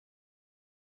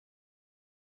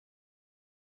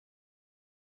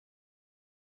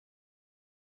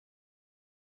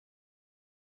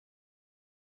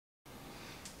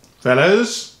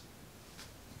Fellows,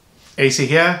 AC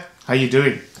here, how you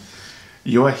doing?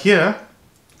 You are here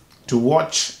to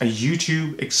watch a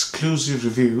YouTube exclusive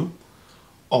review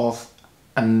of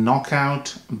a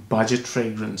knockout budget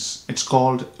fragrance. It's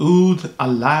called Oud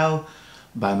Al Layl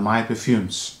by My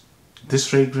Perfumes. This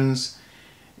fragrance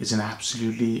is an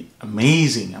absolutely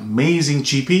amazing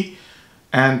cheapie.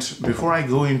 And before I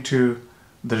go into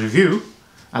the review,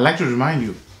 I'd like to remind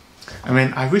you,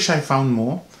 I wish I found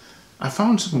more. I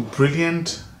found some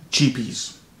brilliant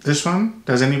cheapies. This one,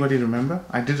 does anybody remember?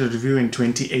 I did a review in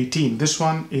 2018. This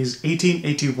one is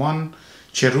 1881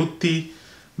 Cerruti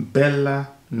Bella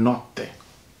Notte.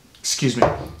 Excuse me.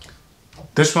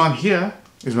 This one here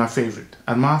is my favorite.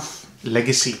 Armaf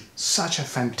Legacy. Such a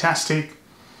fantastic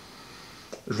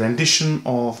rendition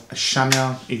of a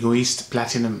Chanel Egoist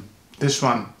Platinum. This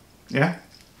one, yeah?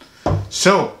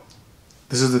 So,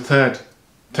 this is the third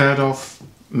of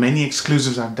many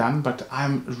exclusives I've done, but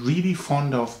I'm really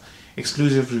fond of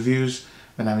exclusive reviews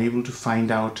when I'm able to find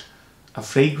out a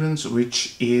fragrance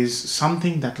which is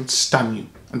something that will stun you.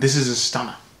 And this is a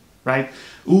stunner, right?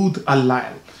 Oud Al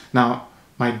Layl. Now,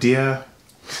 my dear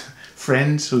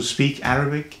friends who speak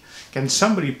Arabic, can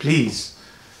somebody please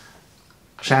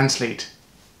translate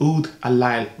Oud Al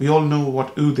Layl? We all know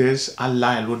what Oud is. Al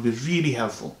Layl would be really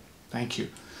helpful. Thank you.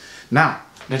 Now,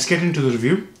 let's get into the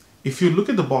review. If you look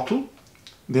at the bottle,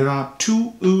 there are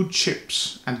two oud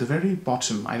chips at the very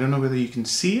bottom. I don't know whether you can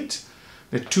see it.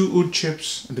 There are two oud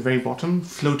chips at the very bottom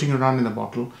floating around in the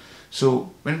bottle.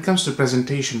 So when it comes to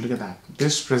presentation, look at that.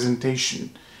 This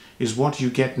presentation is what you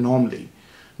get normally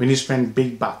when you spend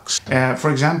big bucks. For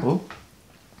example,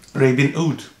 Arabian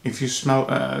Oud, if you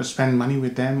spend money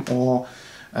with them, or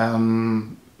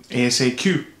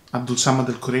ASAQ, Abdul Samad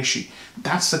Al Qureshi,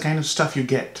 that's the kind of stuff you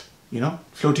get, you know,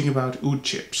 floating about oud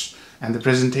chips. And the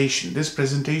presentation, this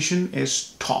presentation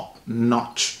is top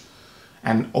notch,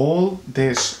 and all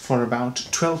this for about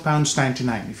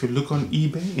 £12.99. If you look on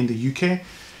eBay in the UK,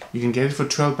 you can get it for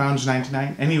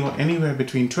 £12.99, anywhere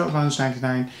between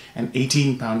 £12.99 and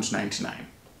 £18.99,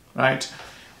 right?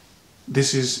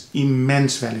 This is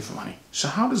immense value for money. So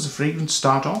how does the fragrance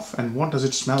start off, and what does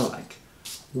it smell like?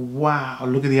 Wow,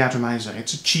 look at the atomizer.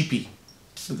 It's a cheapie.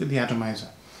 Look at the atomizer.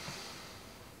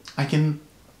 I can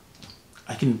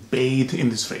bathe in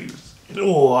this fragrance.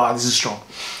 Oh, this is strong.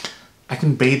 I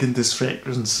can bathe in this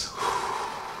fragrance.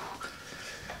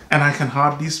 And I can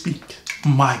hardly speak.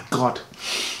 My God.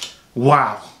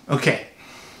 Wow. Okay.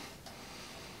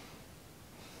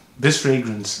 This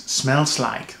fragrance smells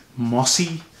like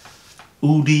mossy,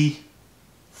 oudy,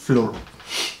 floral.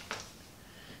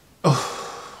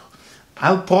 Oh,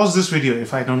 I'll pause this video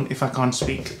if I can't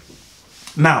speak.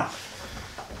 Now,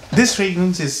 this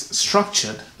fragrance is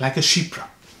structured like a Chypres,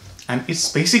 and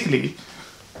it's basically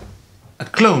a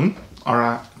clone or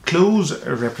a close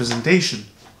representation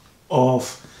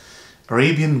of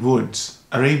Arabian Wood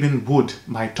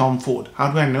by Tom Ford.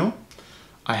 How do I know?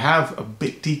 I have a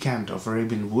big decant of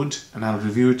Arabian Wood, and I'll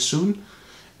review it soon.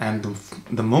 And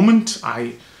the moment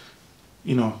I,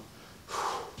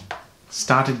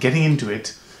 started getting into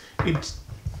it, it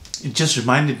just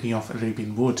reminded me of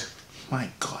Arabian Wood. My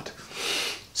God.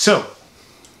 So,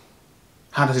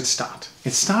 how does it start?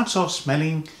 It starts off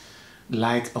smelling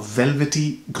like a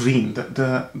velvety green.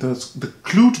 The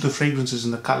clue to the fragrance is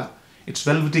in the color. It's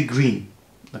velvety green,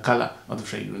 the color of the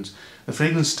fragrance. The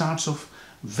fragrance starts off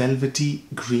velvety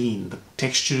green. The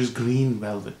texture is green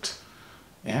velvet.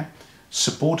 Yeah,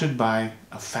 supported by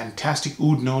a fantastic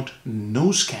oud note, no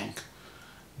skank,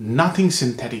 nothing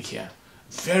synthetic here.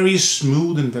 Very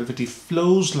smooth and velvety,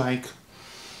 flows like,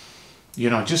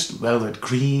 just velvet,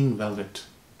 green velvet,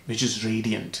 which is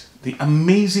radiant. The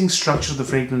amazing structure of the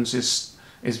fragrance is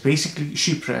basically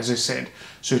Chypres, as I said.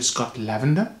 So it's got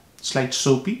lavender, slight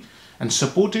soapy, and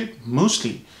supported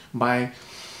mostly by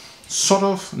sort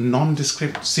of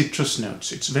nondescript citrus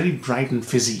notes. It's very bright and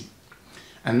fizzy.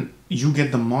 And you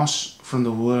get the moss from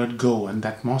the word go, and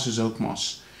that moss is oak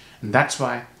moss. And that's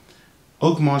why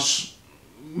oak moss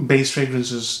based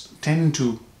fragrances tend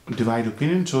to divide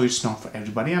opinion, so it's not for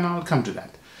everybody, and I'll come to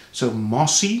that. So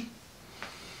mossy,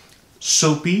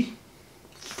 soapy,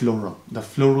 floral. The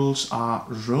florals are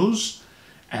rose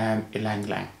and ylang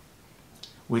ylang,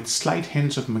 with slight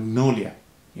hints of magnolia,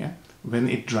 yeah, when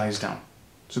it dries down.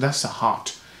 So that's the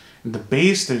heart. In the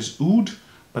base there's oud,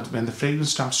 but when the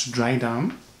fragrance starts to dry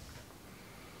down,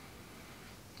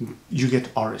 you get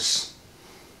orris.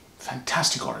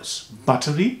 Fantastic orris.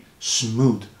 Buttery,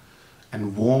 smooth,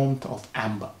 and warmth of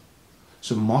amber.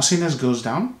 So mossiness goes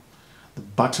down, the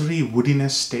buttery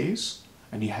woodiness stays,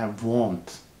 and you have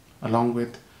warmth along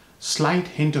with slight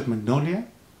hint of magnolia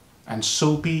and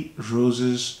soapy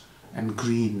roses and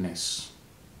greenness.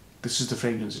 This is the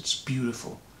fragrance. It's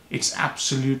beautiful. It's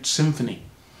absolute symphony.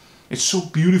 It's so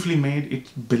beautifully made,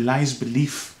 it belies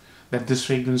belief that this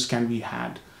fragrance can be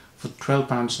had for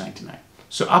 £12.99.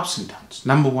 So ups and downs.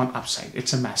 Number one upside,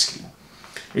 it's a masculine.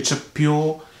 It's a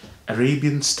pure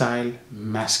Arabian style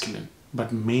masculine,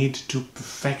 but made to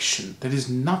perfection. There is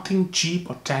nothing cheap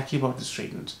or tacky about this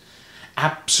fragrance.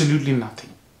 Absolutely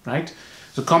nothing, right?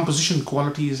 The composition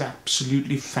quality is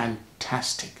absolutely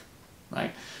fantastic,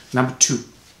 right? Number two,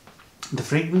 the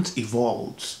fragrance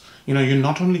evolves. You know, you're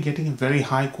not only getting a very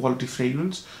high quality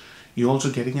fragrance, you're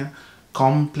also getting a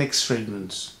complex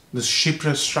fragrance. The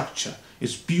Chypres structure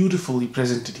is beautifully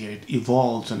presented here. It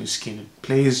evolves on your skin. It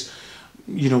plays,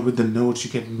 you know, with the notes.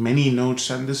 You get many notes,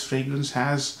 and this fragrance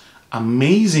has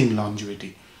amazing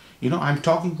longevity. You know, I'm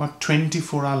talking about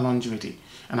 24-hour longevity.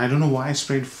 And I don't know why I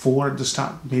sprayed 4 at the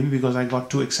start. Maybe because I got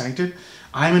too excited.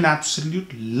 I'm in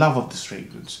absolute love of this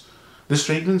fragrance. This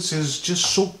fragrance is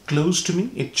just so close to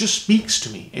me. It just speaks to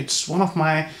me. It's one of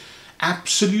my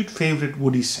absolute favorite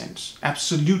woody scents.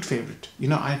 Absolute favorite. You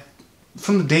know,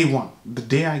 from the day one, the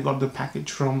day I got the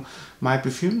package from My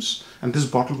Perfumes, and this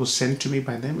bottle was sent to me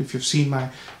by them. If you've seen my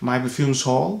Perfumes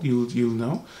haul, you'll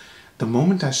know. The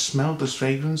moment I smelled this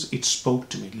fragrance, it spoke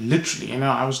to me, literally. You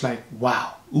know, I was like,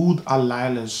 wow, Oud Al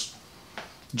Layl is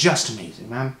just amazing,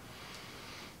 man.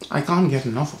 I can't get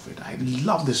enough of it. I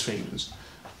love this fragrance.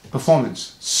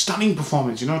 Performance, stunning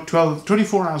performance, you know,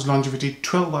 24 hours longevity,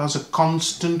 12 hours of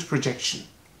constant projection.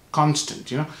 Constant,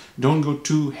 you know, don't go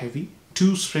too heavy.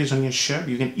 2 sprays on your shirt.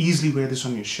 You can easily wear this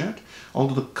on your shirt.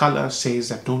 Although the color says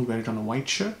that don't wear it on a white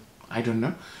shirt. I don't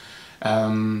know.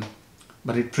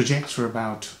 But it projects for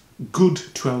about good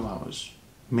 12 hours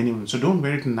minimum. So don't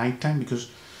wear it in night time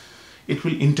because it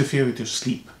will interfere with your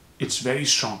sleep. It's very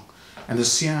strong. And the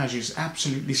sillage is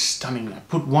absolutely stunning. I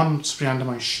put 1 spray under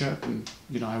my shirt and,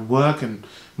 you know, I work and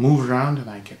move around and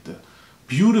I get the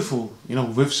beautiful, you know,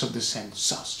 whiffs of the scent.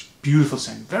 Such beautiful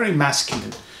scent. Very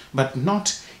masculine, but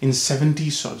not in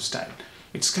 70s sort of style.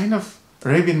 It's kind of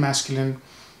Arabian masculine,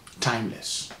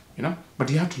 timeless, you know.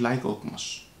 But you have to like oak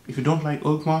moss. If you don't like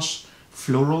oak moss,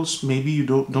 florals, maybe you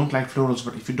don't like florals,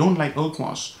 but if you don't like oak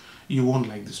moss, you won't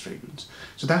like this fragrance.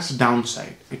 So that's the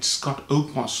downside. It's got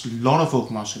oak moss, a lot of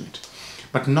oak moss in it,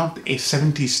 but not a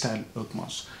 70s style oak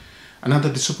moss.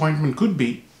 Another disappointment could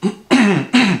be,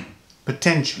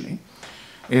 potentially,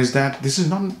 is that this is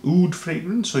not an oud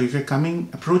fragrance. So if you're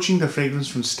approaching the fragrance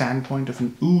from the standpoint of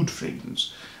an oud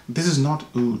fragrance, this is not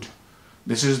oud.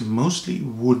 This is mostly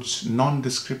woods,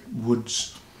 nondescript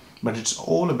woods, but it's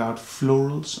all about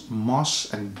florals,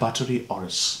 moss, and buttery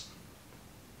orris.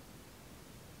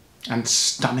 And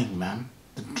stunning, man.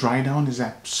 The dry down is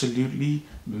absolutely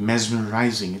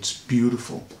mesmerizing. It's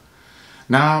beautiful.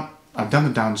 Now, I've done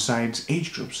the downsides,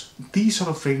 age groups. These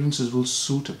sort of fragrances will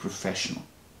suit a professional.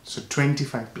 So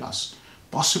 25 plus,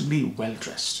 possibly well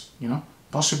dressed, you know,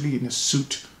 possibly in a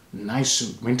suit, nice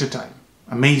suit, wintertime.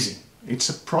 Amazing. It's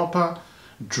a proper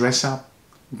dress up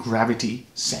gravity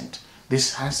scent.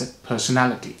 This has a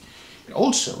personality.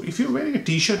 Also, if you're wearing a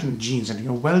t-shirt and jeans and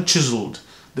you're well chiseled,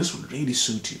 this will really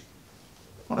suit you.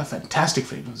 What a fantastic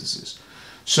fragrance this is.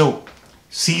 So,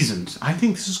 seasons. I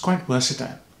think this is quite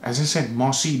versatile. As I said,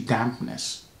 mossy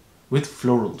dampness with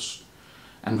florals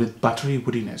and with buttery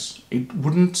woodiness. It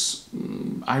wouldn't,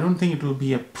 I don't think it will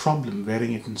be a problem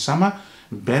wearing it in summer.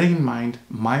 Bearing in mind,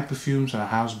 My Perfumes are a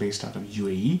house based out of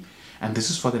UAE. And this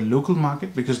is for the local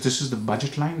market because this is the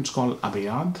budget line. It's called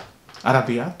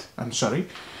Arabiyat, I'm sorry.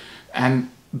 And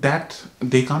that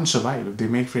they can't survive if they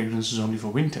make fragrances only for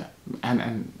winter.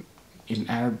 And in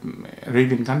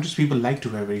Arabian countries, people like to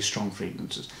wear very strong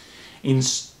fragrances. In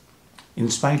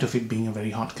spite of it being a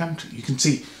very hot country. You can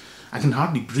see, I can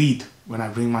hardly breathe when I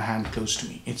bring my hand close to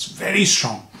me. It's very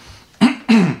strong.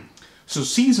 So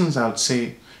seasons, I would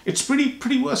say, it's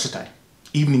pretty versatile.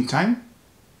 Evening time,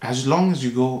 as long as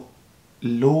you go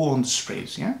low on the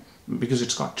sprays, yeah? Because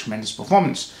it's got tremendous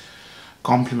performance.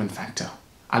 Compliment factor.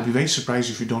 I'll be very surprised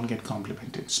if you don't get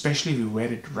complimented, especially if you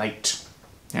wear it right.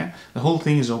 Yeah, the whole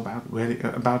thing is about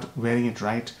wearing it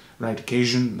right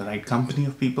occasion, the right company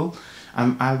of people.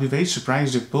 I'll be very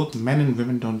surprised if both men and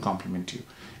women don't compliment you.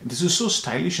 This is so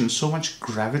stylish and so much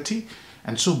gravity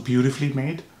and so beautifully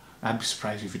made. I'd be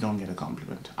surprised if you don't get a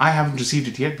compliment. I haven't received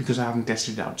it yet because I haven't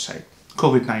tested it outside.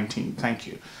 COVID-19, thank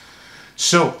you.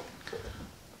 So,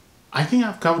 I think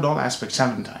I've covered all aspects,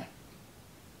 haven't I?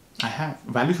 I have.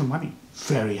 Value for money,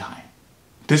 very high.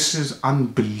 This is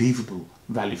unbelievable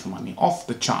value for money, off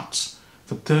the charts.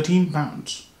 For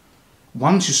 £13,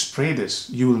 once you spray this,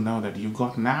 you will know that you've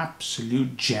got an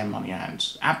absolute gem on your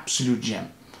hands. Absolute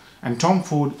gem. And Tom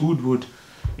Ford Oud Wood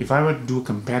if I were to do a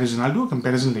comparison, I'll do a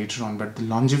comparison later on, but the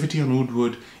longevity on Oud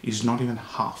wood is not even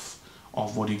half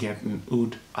of what you get in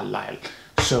Oud Al Layl.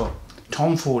 So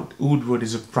Tom Ford Oud wood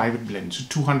is a private blend, so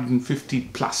 250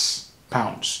 plus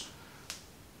pounds,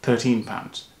 13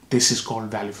 pounds. This is called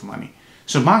value for money.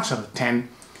 So marks out of 10,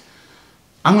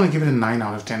 I'm going to give it a 9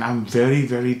 out of 10. I'm very,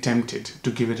 very tempted to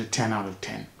give it a 10 out of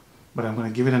 10. But I'm going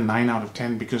to give it a 9 out of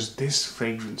 10 because this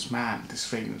fragrance, man, this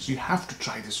fragrance, you have to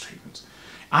try this fragrance.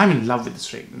 I'm in love with this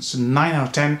fragrance. So 9 out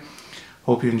of 10.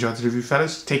 Hope you enjoyed the review,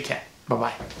 fellas. Take care.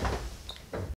 Bye-bye.